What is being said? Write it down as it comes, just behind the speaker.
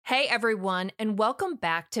Hey everyone, and welcome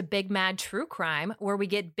back to Big Mad True Crime, where we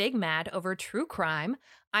get big mad over true crime.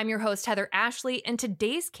 I'm your host, Heather Ashley, and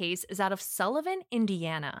today's case is out of Sullivan,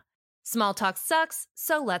 Indiana. Small talk sucks,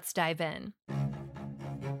 so let's dive in.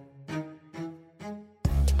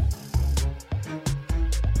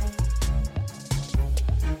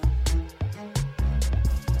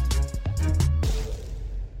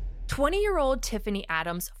 "20-year-old Tiffanie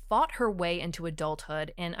Adams fought her way into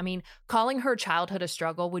adulthood, and calling her childhood a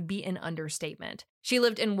struggle would be an understatement. She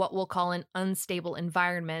lived in what we'll call an unstable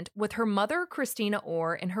environment with her mother, Christina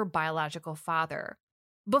Orr, and her biological father.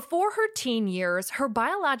 Before her teen years, her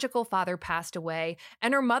biological father passed away,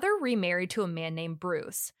 and her mother remarried to a man named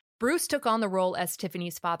Bruce. Bruce took on the role as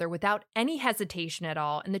Tiffany's father without any hesitation at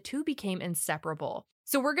all, and the two became inseparable.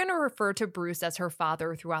 So we're going to refer to Bruce as her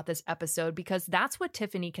father throughout this episode because that's what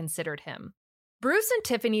Tiffanie considered him. Bruce and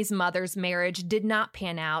Tiffany's mother's marriage did not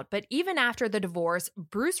pan out, but even after the divorce,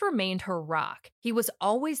 Bruce remained her rock. He was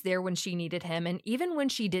always there when she needed him, and even when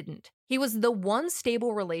she didn't. He was the one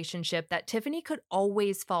stable relationship that Tiffanie could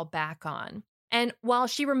always fall back on. And while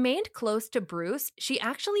she remained close to Bruce, she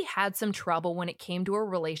actually had some trouble when it came to her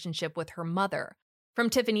relationship with her mother. From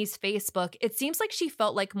Tiffany's Facebook, it seems like she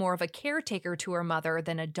felt like more of a caretaker to her mother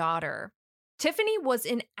than a daughter. Tiffanie was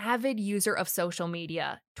an avid user of social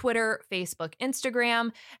media, Twitter, Facebook,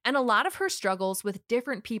 Instagram, and a lot of her struggles with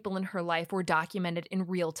different people in her life were documented in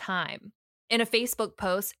real time. In a Facebook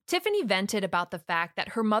post, Tiffanie vented about the fact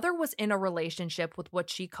that her mother was in a relationship with what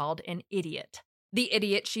she called an idiot. The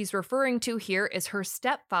idiot she's referring to here is her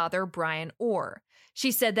stepfather, Brian Orr.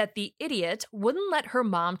 She said that the idiot wouldn't let her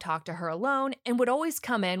mom talk to her alone and would always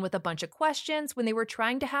come in with a bunch of questions when they were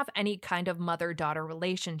trying to have any kind of mother-daughter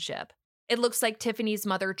relationship. It looks like Tiffany's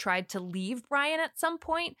mother tried to leave Brian at some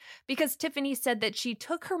point because Tiffany said that she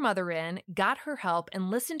took her mother in, got her help, and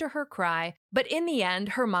listened to her cry, but in the end,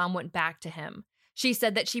 her mom went back to him. She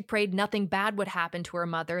said that she prayed nothing bad would happen to her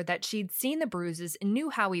mother, that she'd seen the bruises and knew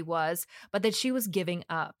how he was, but that she was giving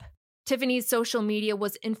up. Tiffany's social media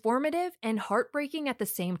was informative and heartbreaking at the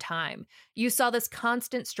same time. You saw this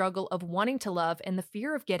constant struggle of wanting to love and the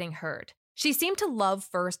fear of getting hurt. She seemed to love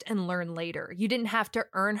first and learn later. You didn't have to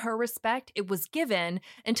earn her respect. It was given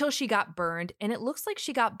until she got burned, and it looks like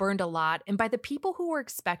she got burned a lot and by the people who were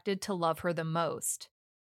expected to love her the most.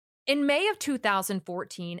 In May of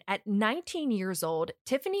 2014, at 19 years old,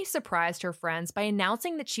 Tiffanie surprised her friends by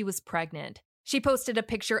announcing that she was pregnant. She posted a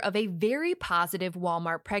picture of a very positive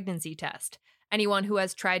Walmart pregnancy test. Anyone who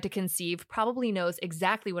has tried to conceive probably knows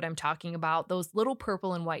exactly what I'm talking about, those little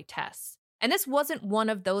purple and white tests. And this wasn't one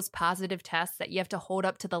of those positive tests that you have to hold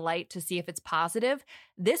up to the light to see if it's positive.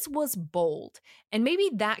 This was bold, and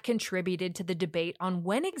maybe that contributed to the debate on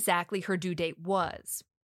when exactly her due date was.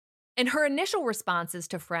 In her initial responses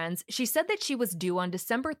to friends, she said that she was due on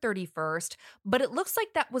December 31st, but it looks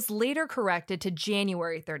like that was later corrected to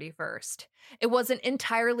January 31st. It wasn't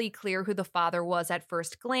entirely clear who the father was at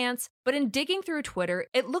first glance, but in digging through Twitter,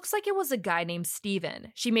 it looks like it was a guy named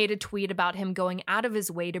Steven. She made a tweet about him going out of his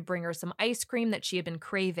way to bring her some ice cream that she had been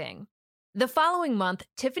craving. The following month,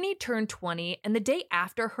 Tiffanie turned 20, and the day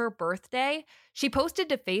after her birthday, she posted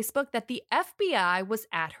to Facebook that the FBI was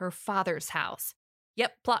at her father's house.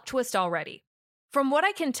 Yep, plot twist already. From what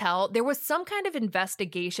I can tell, there was some kind of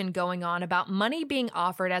investigation going on about money being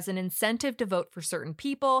offered as an incentive to vote for certain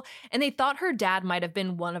people, and they thought her dad might have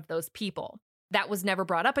been one of those people. That was never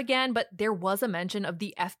brought up again, but there was a mention of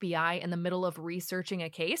the FBI in the middle of researching a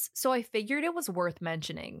case, so I figured it was worth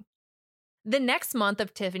mentioning. The next month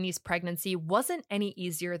of Tiffany's pregnancy wasn't any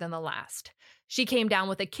easier than the last. She came down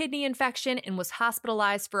with a kidney infection and was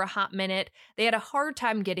hospitalized for a hot minute. They had a hard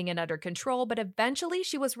time getting it under control, but eventually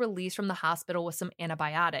she was released from the hospital with some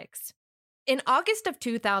antibiotics. In August of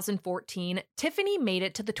 2014, Tiffanie made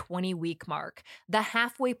it to the 20-week mark, the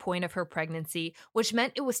halfway point of her pregnancy, which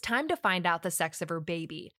meant it was time to find out the sex of her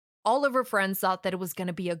baby. All of her friends thought that it was going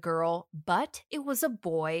to be a girl, but it was a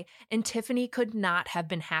boy, and Tiffanie could not have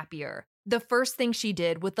been happier. The first thing she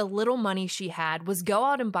did with the little money she had was go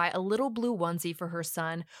out and buy a little blue onesie for her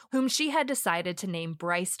son, whom she had decided to name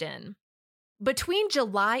Bryston. Between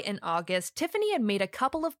July and August, Tiffanie had made a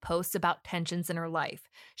couple of posts about tensions in her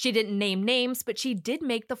life. She didn't name names, but she did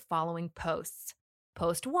make the following posts.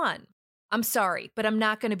 Post 1. I'm sorry, but I'm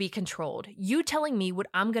not going to be controlled. You telling me what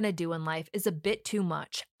I'm going to do in life is a bit too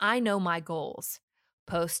much. I know my goals.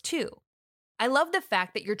 Post 2. I love the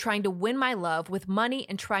fact that you're trying to win my love with money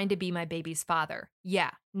and trying to be my baby's father.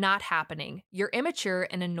 Yeah, not happening. You're immature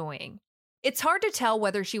and annoying. It's hard to tell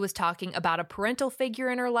whether she was talking about a parental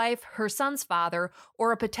figure in her life, her son's father,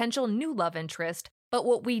 or a potential new love interest, But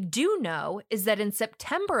what we do know is that in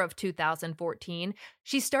September of 2014,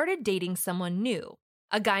 she started dating someone new,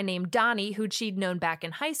 a guy named Donnie who she'd known back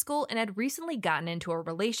in high school and had recently gotten into a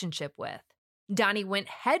relationship with. Donnie went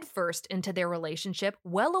headfirst into their relationship,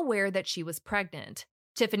 well aware that she was pregnant.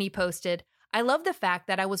 Tiffanie posted, "I love the fact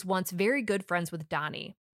that I was once very good friends with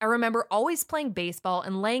Donnie. I remember always playing baseball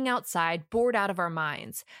and laying outside, bored out of our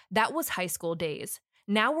minds. That was high school days.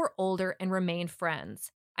 Now we're older and remain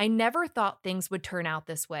friends. I never thought things would turn out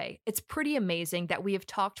this way. It's pretty amazing that we have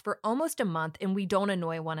talked for almost a month and we don't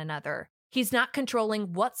annoy one another. He's not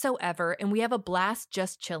controlling whatsoever and we have a blast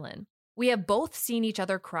just chillin'. We have both seen each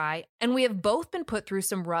other cry and we have both been put through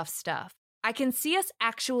some rough stuff. I can see us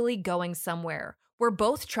actually going somewhere. We're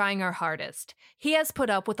both trying our hardest. He has put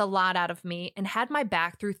up with a lot out of me and had my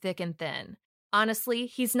back through thick and thin. Honestly,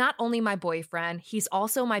 he's not only my boyfriend, he's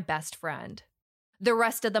also my best friend." The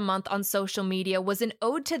rest of the month on social media was an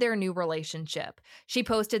ode to their new relationship. She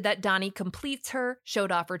posted that Donnie completes her,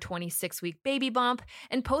 showed off her 26-week baby bump,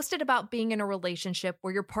 and posted about being in a relationship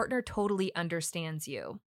where your partner totally understands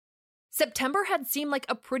you. September had seemed like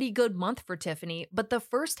a pretty good month for Tiffanie, but the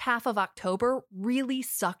first half of October really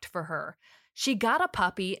sucked for her. She got a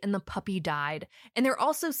puppy and the puppy died, and there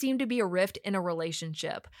also seemed to be a rift in a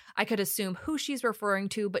relationship. I could assume who she's referring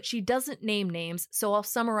to, but she doesn't name names, so I'll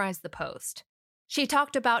summarize the post. She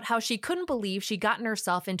talked about how she couldn't believe she'd gotten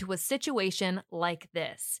herself into a situation like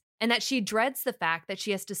this, and that she dreads the fact that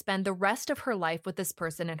she has to spend the rest of her life with this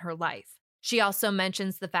person in her life. She also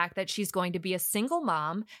mentions the fact that she's going to be a single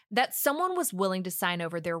mom, that someone was willing to sign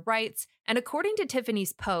over their rights, and according to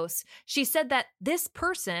Tiffany's posts, she said that this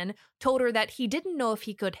person told her that he didn't know if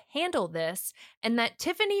he could handle this, and that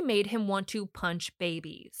Tiffanie made him want to punch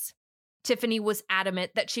babies. Tiffanie was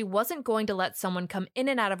adamant that she wasn't going to let someone come in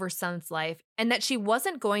and out of her son's life, and that she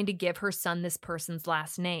wasn't going to give her son this person's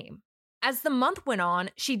last name. As the month went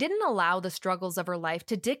on, she didn't allow the struggles of her life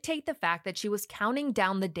to dictate the fact that she was counting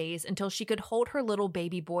down the days until she could hold her little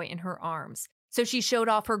baby boy in her arms. So she showed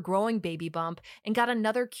off her growing baby bump and got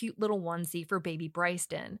another cute little onesie for baby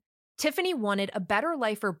Bryston. Tiffanie wanted a better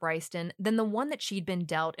life for Bryston than the one that she'd been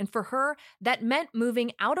dealt, and for her, that meant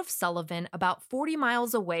moving out of Sullivan about 40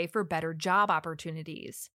 miles away for better job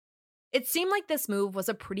opportunities. It seemed like this move was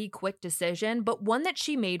a pretty quick decision, but one that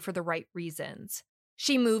she made for the right reasons.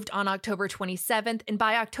 She moved on October 27th, and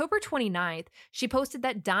by October 29th, she posted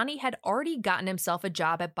that Donnie had already gotten himself a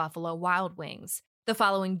job at Buffalo Wild Wings. The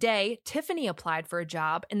following day, Tiffanie applied for a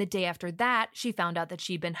job, and the day after that, she found out that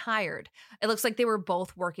she'd been hired. It looks like they were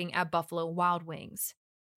both working at Buffalo Wild Wings.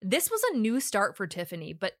 This was a new start for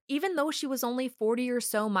Tiffanie, but even though she was only 40 or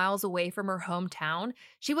so miles away from her hometown,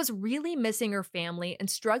 she was really missing her family and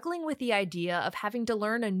struggling with the idea of having to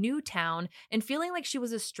learn a new town and feeling like she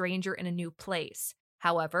was a stranger in a new place.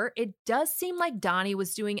 However, it does seem like Donnie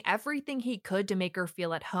was doing everything he could to make her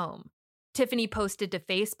feel at home. Tiffanie posted to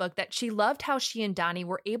Facebook that she loved how she and Donnie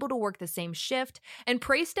were able to work the same shift and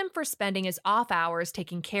praised him for spending his off hours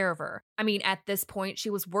taking care of her. I mean, at this point, she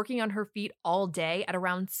was working on her feet all day at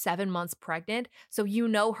around 7 months pregnant, so you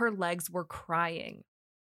know her legs were crying.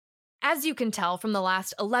 As you can tell from the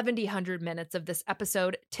last 1,100 minutes of this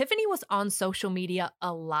episode, Tiffanie was on social media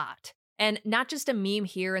a lot. And not just a meme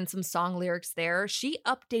here and some song lyrics there, she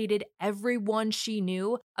updated everyone she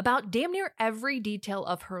knew about damn near every detail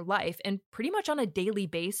of her life, and pretty much on a daily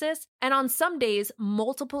basis, and on some days,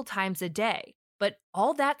 multiple times a day. But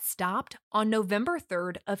all that stopped on November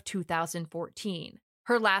 3rd of 2014.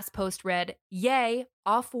 Her last post read, "Yay,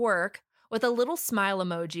 off work," with a little smile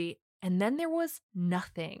emoji, and then there was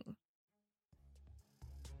nothing.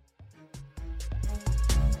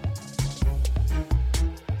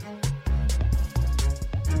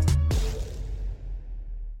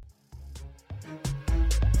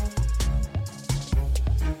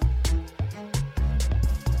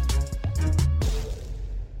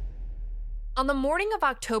 On the morning of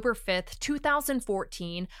October 5th,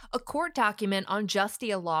 2014, a court document on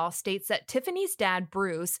Justia Law states that Tiffany's dad,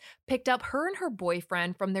 Bruce, picked up her and her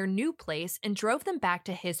boyfriend from their new place and drove them back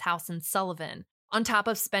to his house in Sullivan. On top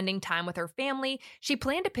of spending time with her family, she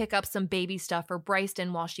planned to pick up some baby stuff for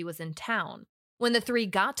Bryston while she was in town. When the three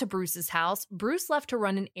got to Bruce's house, Bruce left to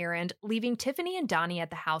run an errand, leaving Tiffanie and Donnie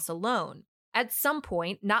at the house alone. At some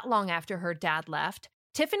point, not long after her dad left,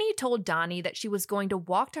 Tiffanie told Donnie that she was going to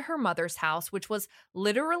walk to her mother's house, which was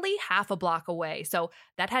literally half a block away. So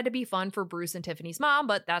that had to be fun for Bruce and Tiffany's mom,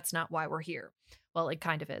 but that's not why we're here. Well, it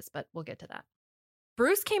kind of is, but we'll get to that.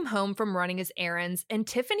 Bruce came home from running his errands, and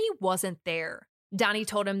Tiffanie wasn't there. Donnie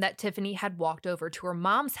told him that Tiffanie had walked over to her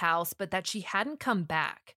mom's house, but that she hadn't come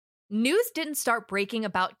back. News didn't start breaking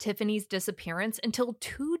about Tiffany's disappearance until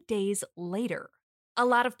 2 days later. A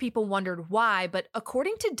lot of people wondered why, but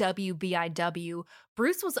according to WBIW,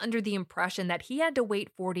 Bruce was under the impression that he had to wait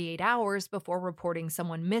 48 hours before reporting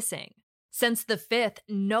someone missing. Since the 5th,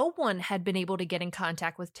 no one had been able to get in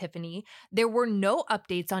contact with Tiffanie. There were no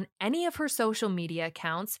updates on any of her social media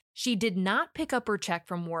accounts. She did not pick up her check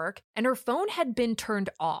from work, and her phone had been turned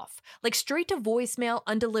off, like straight to voicemail,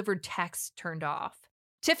 undelivered texts turned off.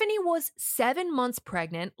 Tiffanie was 7 months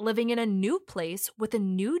pregnant, living in a new place with a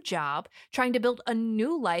new job, trying to build a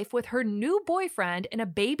new life with her new boyfriend and a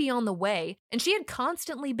baby on the way, and she had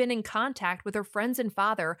constantly been in contact with her friends and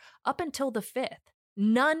father up until the 5th.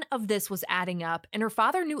 None of this was adding up, and her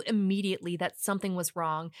father knew immediately that something was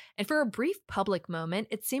wrong, and for a brief public moment,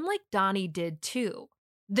 it seemed like Donnie did too.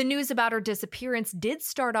 The news about her disappearance did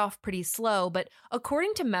start off pretty slow, but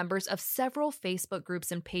according to members of several Facebook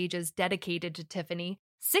groups and pages dedicated to Tiffanie,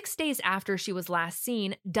 6 days after she was last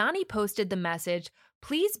seen, Donnie posted the message,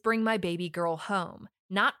 "Please bring my baby girl home.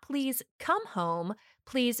 Not please come home,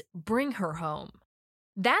 please bring her home."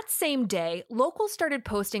 That same day, locals started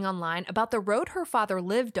posting online about the road her father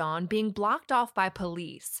lived on being blocked off by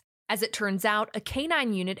police. As it turns out, a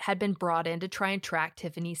canine unit had been brought in to try and track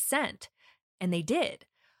Tiffany's scent. And they did.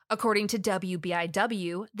 According to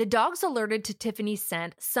WBIW, the dogs alerted to Tiffany's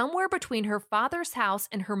scent somewhere between her father's house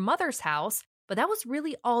and her mother's house, but that was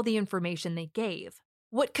really all the information they gave.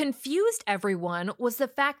 What confused everyone was the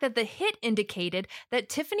fact that the hit indicated that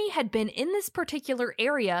Tiffanie had been in this particular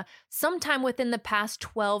area sometime within the past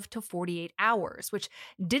 12 to 48 hours, which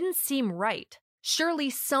didn't seem right. Surely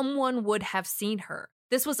someone would have seen her.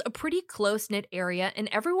 This was a pretty close-knit area, and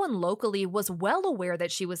everyone locally was well aware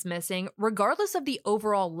that she was missing, regardless of the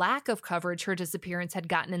overall lack of coverage her disappearance had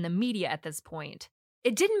gotten in the media at this point.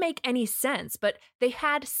 It didn't make any sense, but they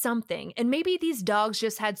had something, and maybe these dogs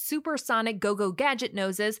just had supersonic go-go gadget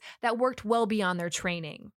noses that worked well beyond their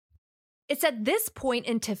training. It's at this point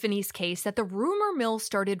in Tiffany's case that the rumor mill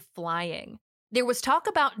started flying. There was talk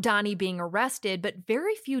about Donnie being arrested, but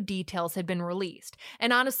very few details had been released,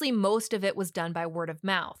 and honestly, most of it was done by word of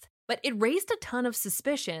mouth. But it raised a ton of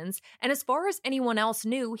suspicions, and as far as anyone else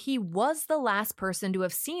knew, he was the last person to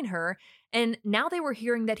have seen her, and now they were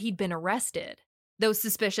hearing that he'd been arrested. Those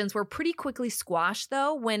suspicions were pretty quickly squashed,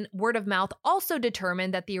 though, when word of mouth also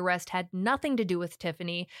determined that the arrest had nothing to do with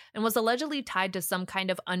Tiffanie and was allegedly tied to some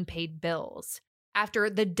kind of unpaid bills. After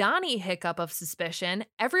the Donnie hiccup of suspicion,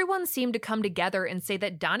 everyone seemed to come together and say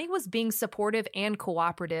that Donnie was being supportive and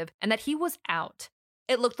cooperative and that he was out.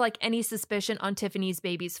 It looked like any suspicion on Tiffany's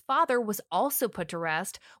baby's father was also put to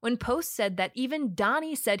rest when posts said that even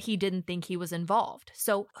Donnie said he didn't think he was involved.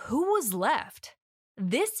 So who was left?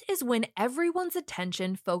 This is when everyone's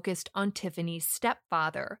attention focused on Tiffany's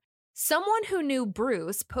stepfather. Someone who knew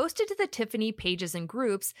Bruce posted to the Tiffanie pages and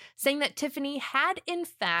groups saying that Tiffanie had in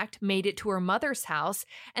fact made it to her mother's house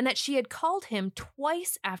and that she had called him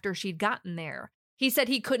twice after she'd gotten there. He said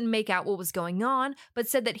he couldn't make out what was going on, but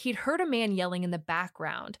said that he'd heard a man yelling in the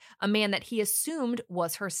background, a man that he assumed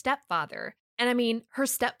was her stepfather. And I mean, her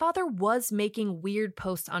stepfather was making weird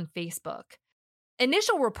posts on Facebook.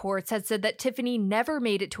 Initial reports had said that Tiffanie never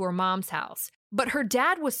made it to her mom's house, but her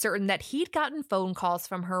dad was certain that he'd gotten phone calls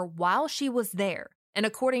from her while she was there, and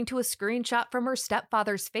according to a screenshot from her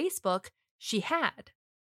stepfather's Facebook, she had.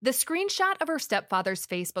 The screenshot of her stepfather's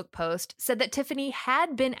Facebook post said that Tiffanie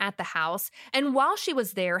had been at the house, and while she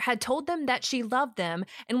was there, had told them that she loved them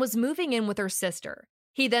and was moving in with her sister.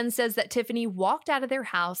 He then says that Tiffanie walked out of their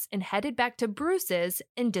house and headed back to Bruce's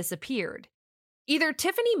and disappeared. Either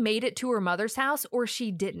Tiffanie made it to her mother's house or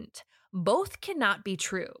she didn't. Both cannot be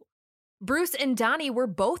true. Bruce and Donnie were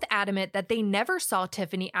both adamant that they never saw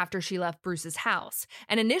Tiffanie after she left Bruce's house,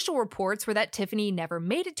 and initial reports were that Tiffanie never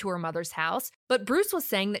made it to her mother's house, but Bruce was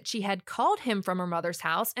saying that she had called him from her mother's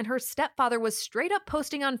house and her stepfather was straight up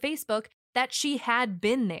posting on Facebook that she had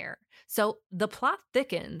been there. So the plot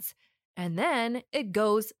thickens, and then it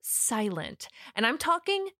goes silent, and I'm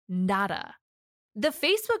talking nada. The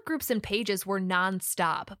Facebook groups and pages were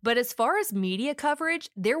nonstop, but as far as media coverage,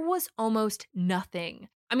 there was almost nothing.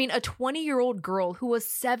 I mean, a 20-year-old girl who was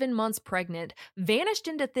 7 months pregnant vanished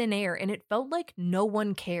into thin air and it felt like no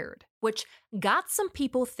one cared, which got some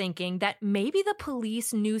people thinking that maybe the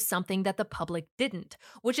police knew something that the public didn't,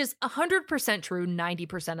 which is 100% true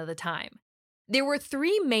 90% of the time. There were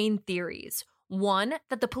 3 main theories. 1,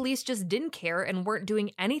 that the police just didn't care and weren't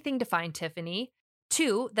doing anything to find Tiffanie.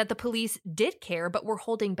 2, that the police did care but were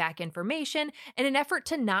holding back information in an effort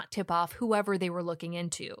to not tip off whoever they were looking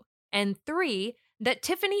into. And 3, that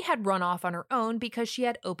Tiffanie had run off on her own because she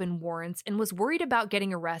had open warrants and was worried about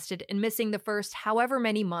getting arrested and missing the first however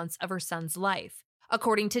many months of her son's life.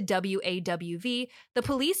 According to WAWV, the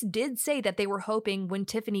police did say that they were hoping when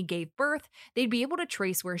Tiffanie gave birth, they'd be able to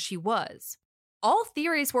trace where she was. All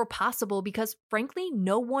theories were possible because, frankly,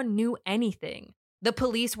 no one knew anything. The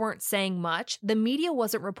police weren't saying much, the media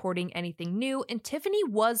wasn't reporting anything new, and Tiffanie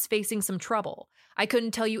was facing some trouble. I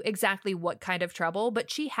couldn't tell you exactly what kind of trouble, but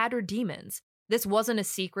she had her demons. This wasn't a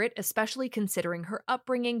secret, especially considering her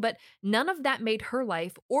upbringing, but none of that made her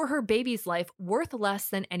life or her baby's life worth less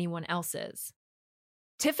than anyone else's.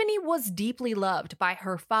 Tiffanie was deeply loved by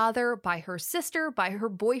her father, by her sister, by her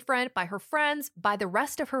boyfriend, by her friends, by the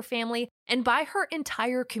rest of her family, and by her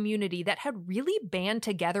entire community that had really band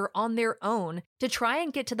together on their own to try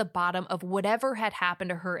and get to the bottom of whatever had happened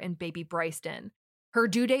to her and baby Bryceton. Her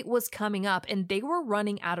due date was coming up and they were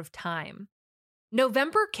running out of time.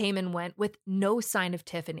 November came and went with no sign of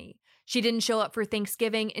Tiffanie. She didn't show up for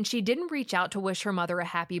Thanksgiving and she didn't reach out to wish her mother a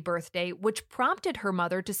happy birthday, which prompted her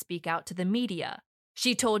mother to speak out to the media.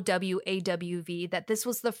 She told WAWV that this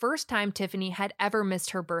was the first time Tiffanie had ever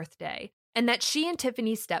missed her birthday, and that she and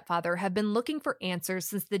Tiffany's stepfather have been looking for answers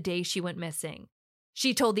since the day she went missing.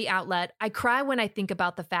 She told the outlet, "I cry when I think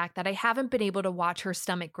about the fact that I haven't been able to watch her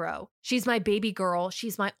stomach grow. She's my baby girl,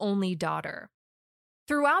 she's my only daughter."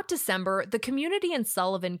 Throughout December, the community in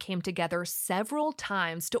Sullivan came together several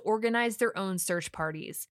times to organize their own search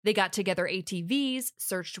parties. They got together ATVs,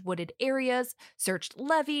 searched wooded areas, searched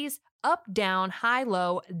levees, up, down, high,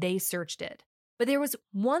 low, they searched it. But there was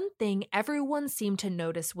one thing everyone seemed to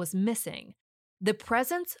notice was missing: the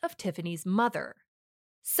presence of Tiffany's mother.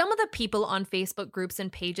 Some of the people on Facebook groups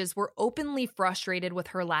and pages were openly frustrated with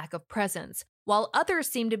her lack of presence, while others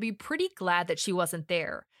seemed to be pretty glad that she wasn't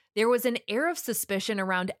there. There was an air of suspicion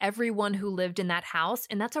around everyone who lived in that house,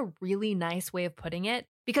 and that's a really nice way of putting it,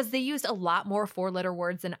 because they used a lot more four-letter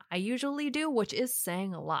words than I usually do, which is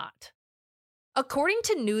saying a lot. According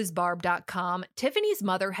to newsbarb.com, Tiffany's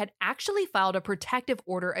mother had actually filed a protective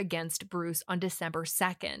order against Bruce on December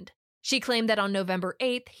 2nd. She claimed that on November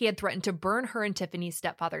 8th, he had threatened to burn her and Tiffany's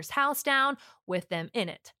stepfather's house down with them in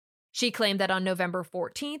it. She claimed that on November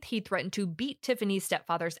 14th, he threatened to beat Tiffany's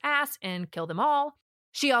stepfather's ass and kill them all.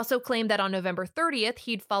 She also claimed that on November 30th,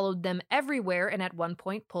 he'd followed them everywhere and at one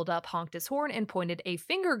point pulled up, honked his horn, and pointed a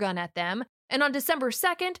finger gun at them. And on December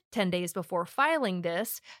 2nd, 10 days before filing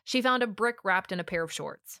this, she found a brick wrapped in a pair of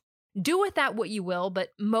shorts. Do with that what you will, but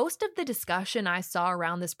most of the discussion I saw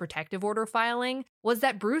around this protective order filing was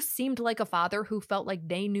that Bruce seemed like a father who felt like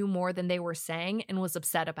they knew more than they were saying and was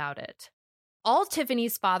upset about it. All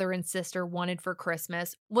Tiffany's father and sister wanted for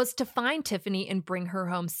Christmas was to find Tiffany and bring her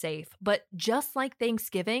home safe, but just like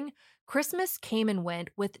Thanksgiving, Christmas came and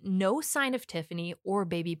went with no sign of Tiffany or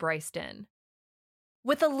baby Bryceton.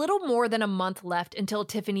 With a little more than a month left until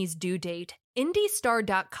Tiffany's due date,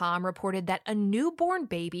 IndyStar.com reported that a newborn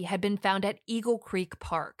baby had been found at Eagle Creek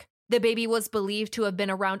Park. The baby was believed to have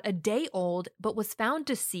been around a day old, but was found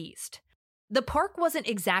deceased. The park wasn't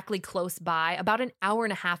exactly close by, about an hour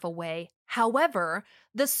and a half away. However,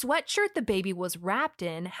 the sweatshirt the baby was wrapped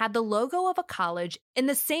in had the logo of a college in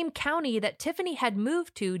the same county that Tiffany had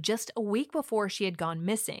moved to just a week before she had gone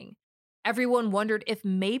missing. Everyone wondered if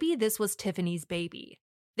maybe this was Tiffany's baby.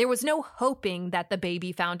 There was no hoping that the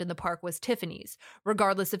baby found in the park was Tiffany's.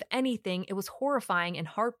 Regardless of anything, it was horrifying and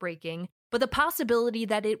heartbreaking, but the possibility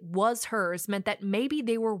that it was hers meant that maybe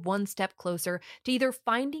they were one step closer to either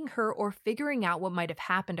finding her or figuring out what might have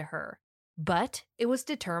happened to her. But it was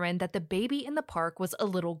determined that the baby in the park was a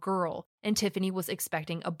little girl, and Tiffany was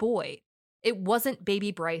expecting a boy. It wasn't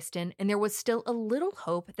baby Bryceton, and there was still a little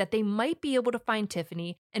hope that they might be able to find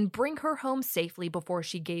Tiffany and bring her home safely before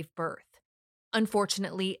she gave birth.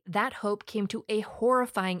 Unfortunately, that hope came to a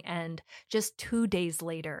horrifying end just 2 days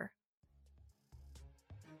later.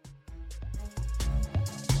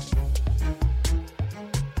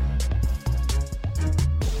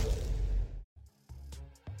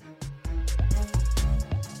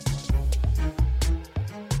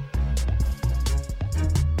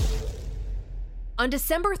 On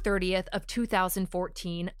December 30th of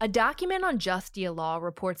 2014, a document on Justia Law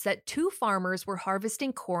reports that two farmers were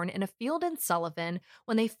harvesting corn in a field in Sullivan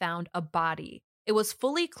when they found a body. It was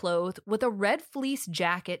fully clothed with a red fleece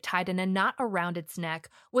jacket tied in a knot around its neck,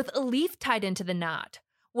 with a leaf tied into the knot.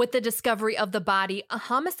 With the discovery of the body, a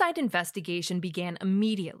homicide investigation began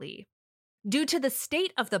immediately. Due to the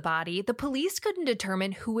state of the body, the police couldn't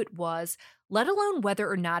determine who it was, let alone whether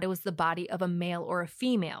or not it was the body of a male or a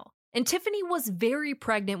female. And Tiffany was very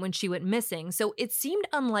pregnant when she went missing, so it seemed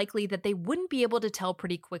unlikely that they wouldn't be able to tell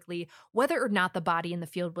pretty quickly whether or not the body in the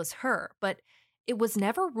field was her, but it was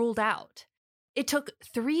never ruled out. It took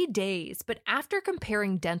 3 days, but after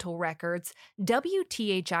comparing dental records,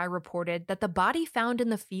 WTHI reported that the body found in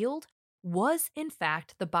the field was, in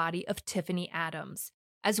fact, the body of Tiffanie Adams,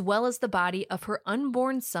 as well as the body of her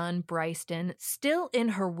unborn son, Bryson, still in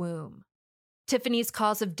her womb. Tiffany's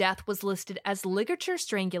cause of death was listed as ligature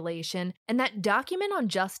strangulation, and that document on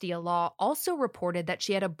Justia Law also reported that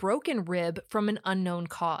she had a broken rib from an unknown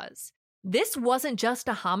cause. This wasn't just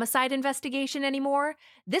a homicide investigation anymore.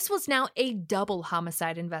 This was now a double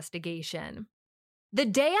homicide investigation. The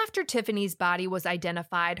day after Tiffany's body was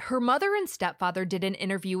identified, her mother and stepfather did an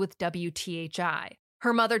interview with WTHI.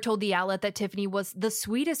 Her mother told the outlet that Tiffany was the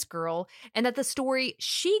sweetest girl and that the story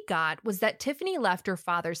she got was that Tiffany left her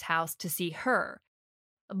father's house to see her.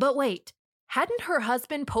 But wait, hadn't her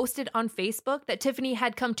husband posted on Facebook that Tiffany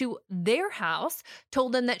had come to their house,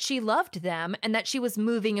 told them that she loved them and that she was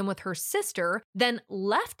moving in with her sister, then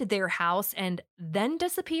left their house and then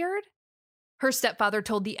disappeared? Her stepfather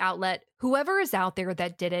told the outlet, "Whoever is out there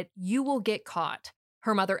that did it, you will get caught."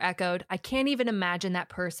 Her mother echoed, "I can't even imagine that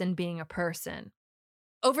person being a person."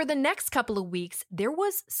 Over the next couple of weeks, there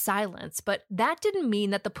was silence, but that didn't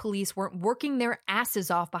mean that the police weren't working their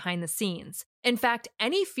asses off behind the scenes. In fact,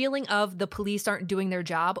 any feeling of the police aren't doing their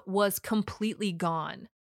job was completely gone.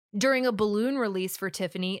 During a balloon release for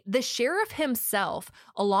Tiffany, the sheriff himself,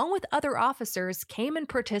 along with other officers, came and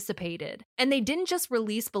participated. And they didn't just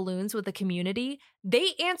release balloons with the community,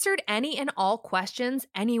 they answered any and all questions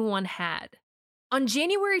anyone had. On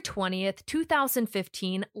January 20th,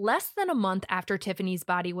 2015, less than a month after Tiffany's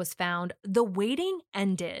body was found, the waiting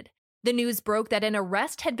ended. The news broke that an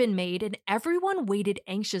arrest had been made and everyone waited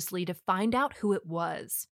anxiously to find out who it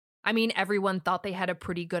was. I mean, everyone thought they had a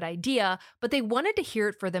pretty good idea, but they wanted to hear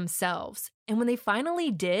it for themselves. And when they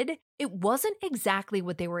finally did, it wasn't exactly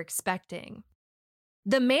what they were expecting.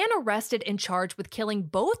 The man arrested and charged with killing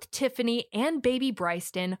both Tiffany and baby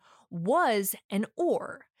Bryson was an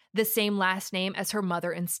Orr, the same last name as her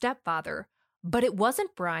mother and stepfather. But it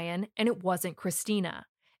wasn't Brian and it wasn't Christina.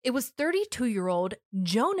 It was 32-year-old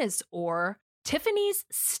Jonas Orr, Tiffany's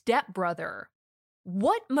stepbrother.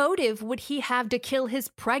 What motive would he have to kill his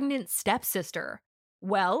pregnant stepsister?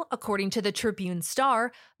 Well, according to the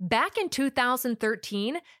Tribune-Star, back in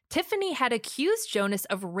 2013, Tiffany had accused Jonas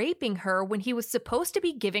of raping her when he was supposed to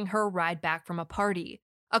be giving her a ride back from a party.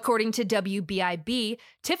 According to WBIB,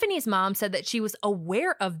 Tiffany's mom said that she was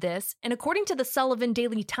aware of this, and according to the Sullivan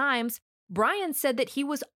Daily Times, Brian said that he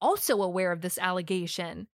was also aware of this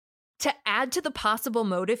allegation. To add to the possible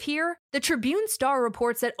motive here, the Tribune-Star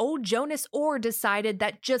reports that old Jonas Orr decided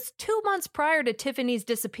that just 2 months prior to Tiffany's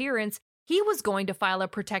disappearance, he was going to file a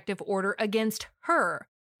protective order against her.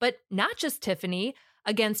 But not just Tiffany,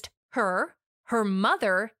 against her, her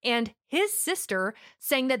mother, and his sister,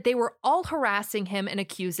 saying that they were all harassing him and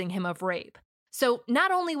accusing him of rape. So not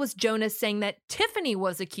only was Jonas saying that Tiffany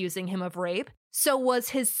was accusing him of rape, so was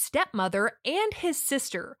his stepmother and his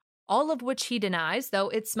sister, all of which he denies, though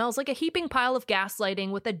it smells like a heaping pile of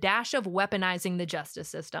gaslighting with a dash of weaponizing the justice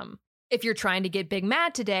system. If you're trying to get big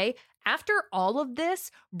mad today, after all of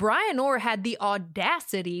this, Brian Orr had the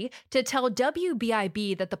audacity to tell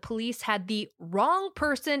WBIB that the police had the wrong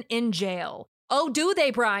person in jail. Oh, do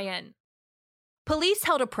they, Brian? Police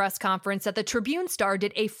held a press conference that the Tribune-Star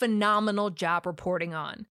did a phenomenal job reporting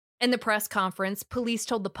on. In the press conference, police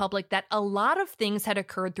told the public that a lot of things had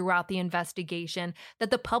occurred throughout the investigation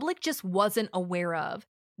that the public just wasn't aware of.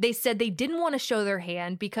 They said they didn't want to show their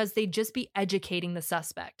hand because they'd just be educating the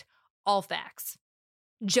suspect. All facts.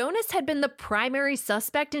 Jonas had been the primary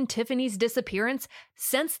suspect in Tiffany's disappearance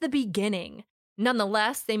since the beginning.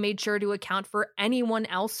 Nonetheless, they made sure to account for anyone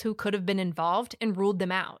else who could have been involved and ruled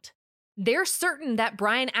them out. They're certain that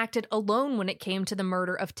Brian acted alone when it came to the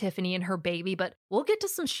murder of Tiffany and her baby, but we'll get to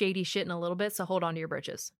some shady shit in a little bit, so hold on to your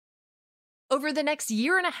britches. Over the next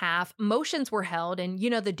year and a half, motions were held, and you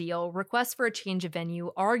know the deal, requests for a change of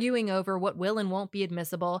venue, arguing over what will and won't be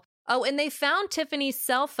admissible. Oh, and they found Tiffany's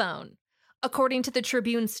cell phone. According to the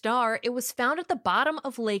Tribune-Star, it was found at the bottom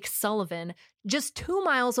of Lake Sullivan, just 2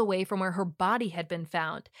 miles away from where her body had been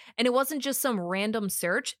found. And it wasn't just some random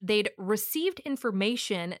search, they'd received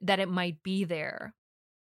information that it might be there.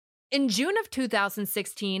 In June of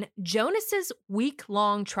 2016, Jonas's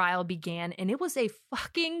week-long trial began, and it was a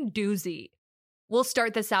fucking doozy. We'll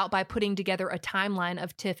start this out by putting together a timeline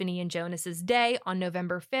of Tiffany and Jonas's day on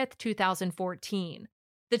November 5th, 2014.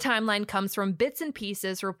 The timeline comes from bits and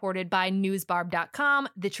pieces reported by newsbarb.com,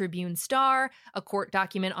 the Tribune-Star, a court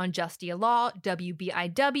document on Justia Law,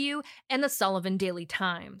 WBIW, and the Sullivan Daily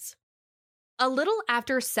Times. A little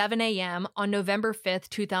after 7 a.m. on November 5th,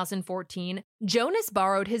 2014, Jonas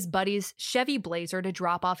borrowed his buddy's Chevy Blazer to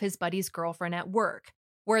drop off his buddy's girlfriend at work.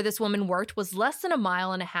 Where this woman worked was less than a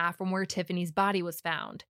mile and a half from where Tiffany's body was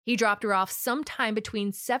found. He dropped her off sometime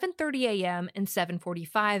between 7:30 a.m. and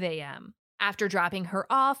 7:45 a.m. After dropping her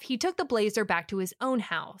off, he took the Blazer back to his own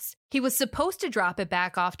house. He was supposed to drop it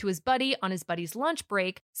back off to his buddy on his buddy's lunch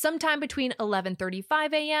break sometime between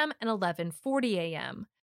 11:35 a.m. and 11:40 a.m.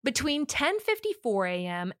 Between 10:54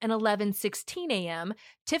 a.m. and 11:16 a.m.,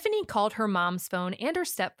 Tiffanie called her mom's phone and her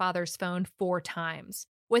stepfather's phone 4 times.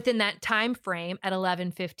 Within that time frame, at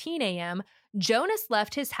 11:15 a.m., Jonas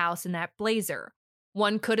left his house in that Blazer.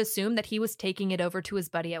 One could assume that he was taking it over to his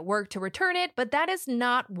buddy at work to return it, but that is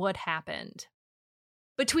not what happened.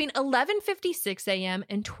 Between 11:56 a.m.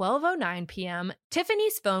 and 12:09 p.m.,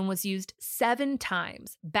 Tiffany's phone was used 7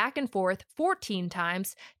 times, back and forth 14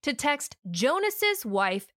 times, to text Jonas's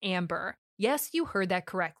wife, Amber. Yes, you heard that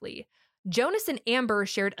correctly. Jonas and Amber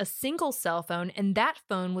shared a single cell phone, and that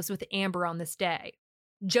phone was with Amber on this day.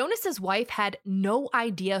 Jonas's wife had no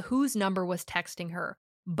idea whose number was texting her,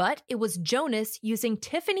 but it was Jonas using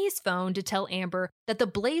Tiffany's phone to tell Amber that the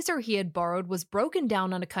Blazer he had borrowed was broken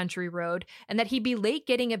down on a country road and that he'd be late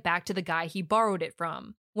getting it back to the guy he borrowed it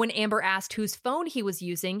from. When Amber asked whose phone he was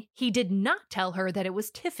using, he did not tell her that it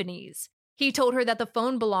was Tiffany's. He told her that the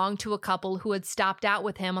phone belonged to a couple who had stopped out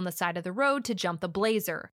with him on the side of the road to jump the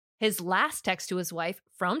Blazer. His last text to his wife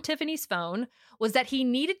from Tiffany's phone was that he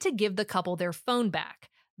needed to give the couple their phone back.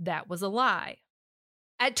 That was a lie.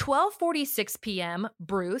 At 12:46 p.m.,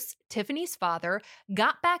 Bruce, Tiffany's father,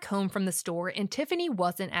 got back home from the store and Tiffany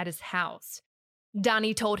wasn't at his house.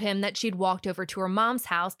 Donnie told him that she'd walked over to her mom's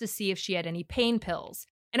house to see if she had any pain pills.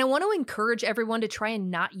 And I want to encourage everyone to try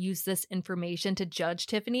and not use this information to judge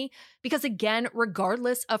Tiffany, because again,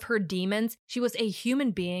 regardless of her demons, she was a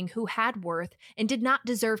human being who had worth and did not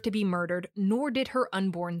deserve to be murdered, nor did her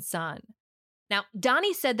unborn son. Now,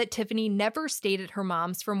 Donnie said that Tiffany never stayed at her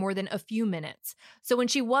mom's for more than a few minutes, so when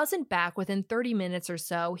she wasn't back within 30 minutes or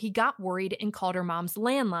so, he got worried and called her mom's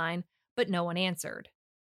landline, but no one answered.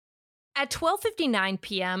 At 12:59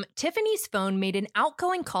 p.m., Tiffany's phone made an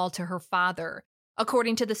outgoing call to her father.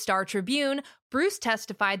 According to the Star Tribune, Bruce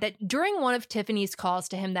testified that during one of Tiffany's calls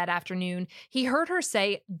to him that afternoon, he heard her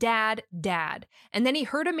say, "Dad, Dad," and then he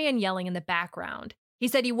heard a man yelling in the background. He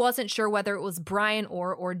said he wasn't sure whether it was Brian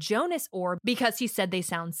Orr or Jonas Orr because he said they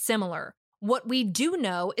sound similar. What we do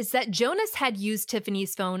know is that Jonas had used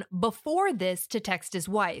Tiffany's phone before this to text his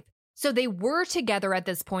wife. So they were together at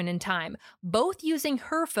this point in time, both using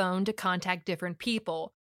her phone to contact different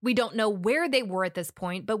people. We don't know where they were at this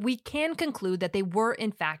point, but we can conclude that they were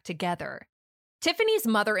in fact together. Tiffany's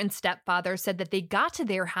mother and stepfather said that they got to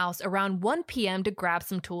their house around 1 p.m. to grab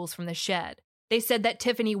some tools from the shed. They said that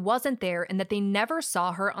Tiffany wasn't there and that they never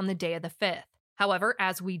saw her on the day of the 5th. However,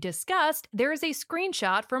 as we discussed, there is a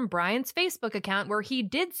screenshot from Brian's Facebook account where he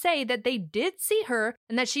did say that they did see her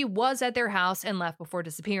and that she was at their house and left before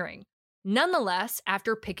disappearing. Nonetheless,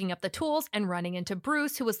 after picking up the tools and running into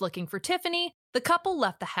Bruce, who was looking for Tiffany, the couple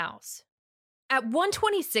left the house. At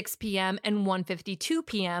 1:26 p.m. and 1:52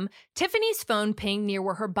 p.m., Tiffany's phone pinged near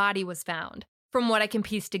where her body was found. From what I can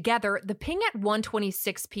piece together, the ping at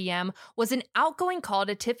 1:26 p.m. was an outgoing call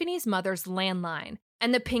to Tiffany's mother's landline,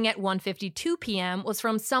 and the ping at 1:52 p.m. was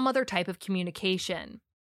from some other type of communication.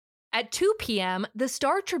 At 2 p.m., the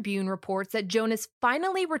Star Tribune reports that Jonas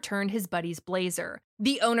finally returned his buddy's Blazer.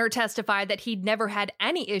 The owner testified that he'd never had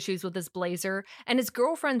any issues with his Blazer, and his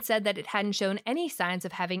girlfriend said that it hadn't shown any signs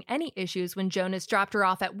of having any issues when Jonas dropped her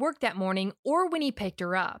off at work that morning or when he picked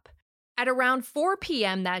her up. At around 4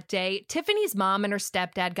 p.m. that day, Tiffany's mom and her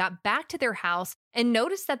stepdad got back to their house and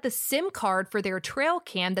noticed that the SIM card for their trail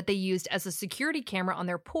cam that they used as a security camera on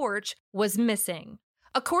their porch was missing.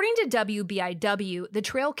 According to WBIW, the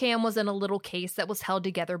trail cam was in a little case that was held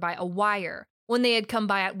together by a wire. When they had come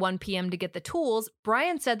by at 1 p.m. to get the tools,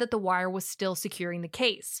 Brian said that the wire was still securing the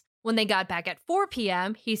case. When they got back at 4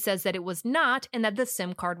 p.m., he says that it was not and that the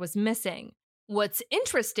SIM card was missing. What's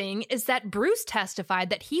interesting is that Bruce testified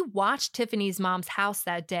that he watched Tiffany's mom's house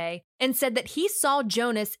that day and said that he saw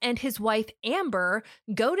Jonas and his wife Amber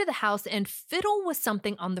go to the house and fiddle with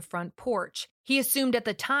something on the front porch. He assumed at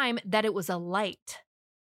the time that it was a light.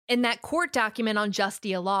 In that court document on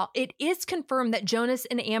Justia Law, it is confirmed that Jonas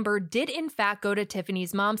and Amber did in fact go to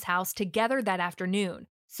Tiffany's mom's house together that afternoon.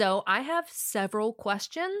 So I have several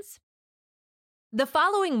questions. The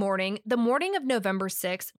following morning, the morning of November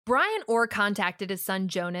 6th, Brian Orr contacted his son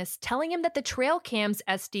Jonas, telling him that the trail cam's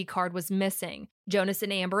SD card was missing. Jonas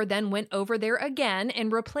and Amber then went over there again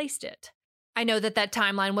and replaced it. I know that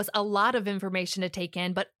timeline was a lot of information to take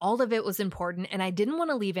in, but all of it was important, and I didn't want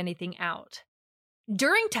to leave anything out.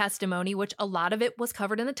 During testimony, which a lot of it was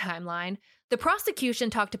covered in the timeline, the prosecution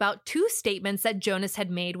talked about two statements that Jonas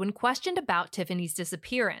had made when questioned about Tiffany's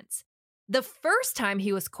disappearance. The first time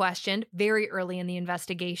he was questioned, very early in the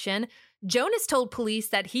investigation, Jonas told police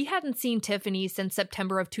that he hadn't seen Tiffany since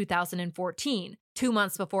September of 2014, 2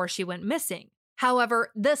 months before she went missing.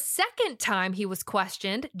 However, the second time he was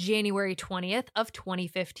questioned, January 20th of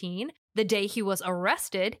 2015, the day he was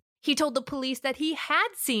arrested, he told the police that he had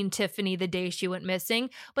seen Tiffany the day she went missing,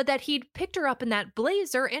 but that he'd picked her up in that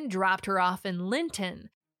blazer and dropped her off in Linton.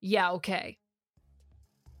 Yeah, okay.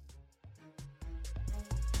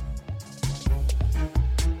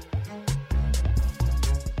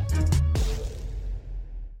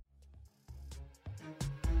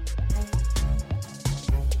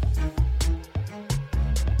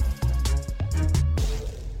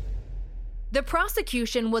 The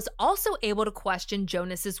prosecution was also able to question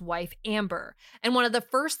Jonas's wife, Amber, and one of the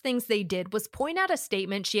first things they did was point out a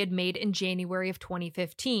statement she had made in January of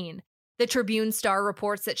 2015. The Tribune-Star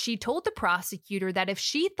reports that she told the prosecutor that if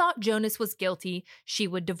she thought Jonas was guilty, she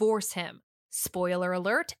would divorce him. Spoiler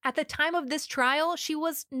alert, at the time of this trial, she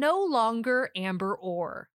was no longer Amber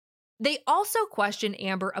Orr. They also questioned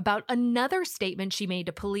Amber about another statement she made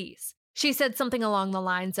to police. She said something along the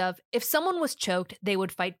lines of, if someone was choked, they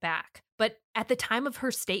would fight back. But at the time of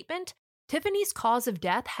her statement, Tiffany's cause of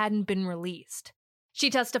death hadn't been released.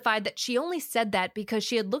 She testified that she only said that because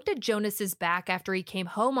she had looked at Jonas's back after he came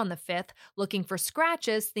home on the 5th, looking for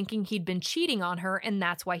scratches, thinking he'd been cheating on her, and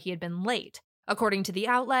that's why he had been late. According to the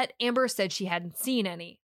outlet, Amber said she hadn't seen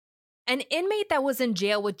any. An inmate that was in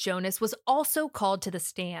jail with Jonas was also called to the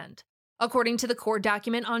stand. According to the court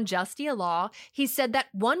document on Justia Law, he said that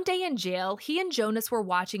one day in jail, he and Jonas were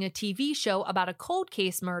watching a TV show about a cold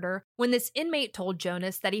case murder when this inmate told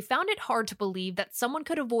Jonas that he found it hard to believe that someone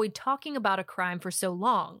could avoid talking about a crime for so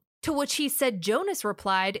long. To which he said Jonas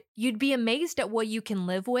replied, "You'd be amazed at what you can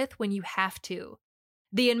live with when you have to."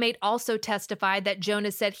 The inmate also testified that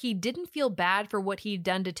Jonas said he didn't feel bad for what he'd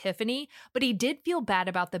done to Tiffany, but he did feel bad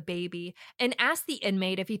about the baby, and asked the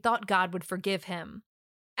inmate if he thought God would forgive him.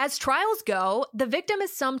 As trials go, the victim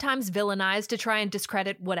is sometimes villainized to try and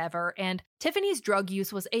discredit whatever, and Tiffany's drug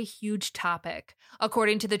use was a huge topic.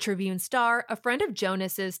 According to the Tribune-Star, a friend of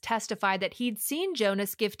Jonas's testified that he'd seen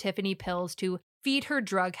Jonas give Tiffany pills to feed her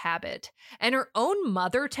drug habit, and her own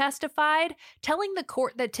mother testified, telling the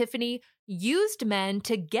court that Tiffany used men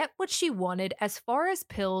to get what she wanted as far as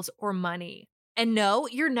pills or money. And no,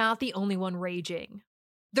 you're not the only one raging.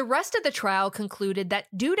 The rest of the trial concluded that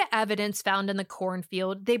due to evidence found in the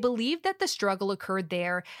cornfield, they believed that the struggle occurred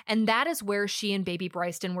there, and that is where she and baby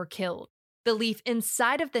Bryston were killed. The leaf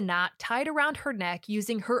inside of the knot tied around her neck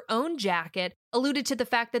using her own jacket alluded to the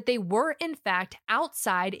fact that they were in fact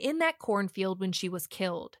outside in that cornfield when she was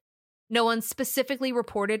killed. No one specifically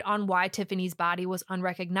reported on why Tiffany's body was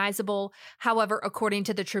unrecognizable. However, according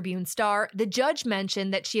to the Tribune-Star, the judge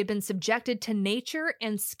mentioned that she had been subjected to nature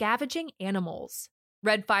and scavenging animals.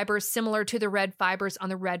 Red fibers similar to the red fibers on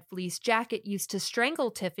the red fleece jacket used to strangle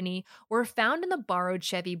Tiffany were found in the borrowed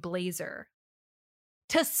Chevy Blazer.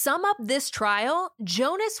 To sum up this trial,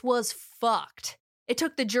 Jonas was fucked. It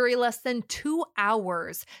took the jury less than 2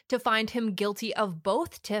 hours to find him guilty of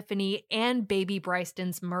both Tiffany and baby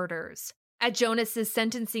Bryston's murders. At Jonas's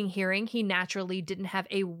sentencing hearing, he naturally didn't have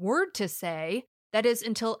a word to say, that is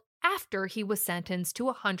until after he was sentenced to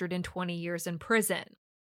 120 years in prison.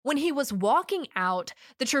 When he was walking out,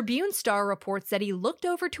 the Tribune-Star reports that he looked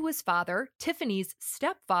over to his father, Tiffany's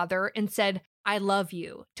stepfather, and said, "I love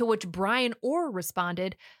you," to which Brian Orr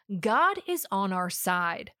responded, "God is on our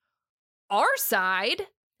side." Our side?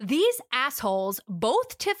 These assholes,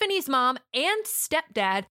 both Tiffany's mom and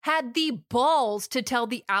stepdad, had the balls to tell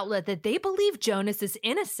the outlet that they believe Jonas is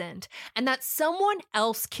innocent and that someone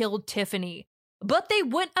else killed Tiffany. But they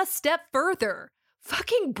went a step further.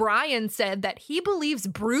 Fucking Brian said that he believes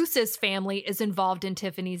Bruce's family is involved in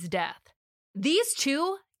Tiffany's death. These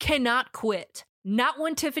two cannot quit. Not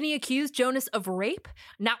when Tiffany accused Jonas of rape,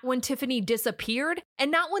 not when Tiffany disappeared,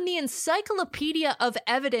 and not when the encyclopedia of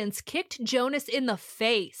evidence kicked Jonas in the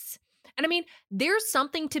face. And I mean, there's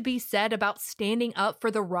something to be said about standing up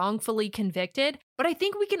for the wrongfully convicted, but I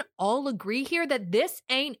think we can all agree here that this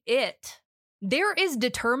ain't it. There is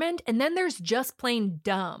determined, and then there's just plain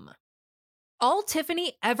dumb. All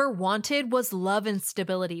Tiffany ever wanted was love and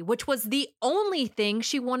stability, which was the only thing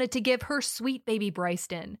she wanted to give her sweet baby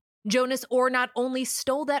Bryston. Jonas Orr not only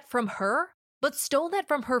stole that from her, but stole that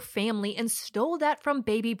from her family and stole that from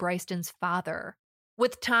baby Bryston's father.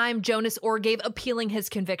 With time, Jonas Orr gave appealing his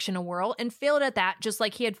conviction a whirl and failed at that just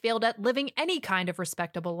like he had failed at living any kind of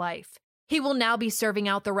respectable life. He will now be serving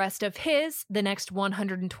out the rest of the next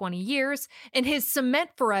 120 years, in his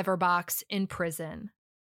cement forever box in prison.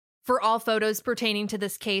 For all photos pertaining to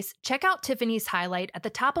this case, check out Tiffany's highlight at the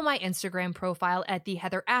top of my Instagram profile at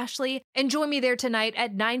 @TheHeatherAshley, and join me there tonight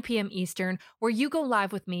at 9 p.m. Eastern, where you go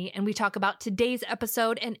live with me and we talk about today's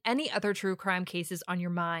episode and any other true crime cases on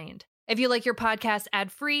your mind. If you like your podcast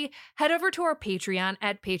ad-free, head over to our Patreon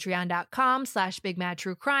at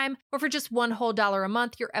patreon.com/BigMadTrueCrime, where for just $1 whole a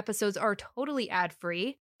month, your episodes are totally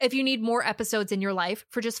ad-free. If you need more episodes in your life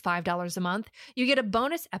for just $5 a month, you get a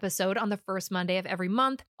bonus episode on the first Monday of every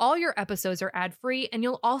month. All your episodes are ad-free, and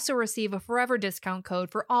you'll also receive a forever discount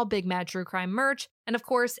code for all Big Mad True Crime merch. And of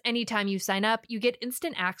course, anytime you sign up, you get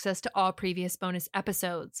instant access to all previous bonus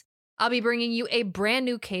episodes. I'll be bringing you a brand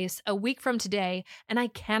new case a week from today, and I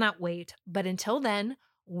cannot wait. But until then,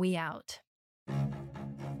 we out.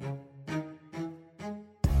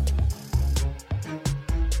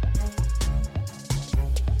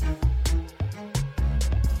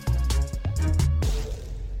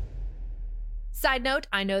 Side note,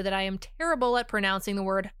 I know that I am terrible at pronouncing the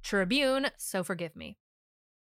word Tribune, so forgive me.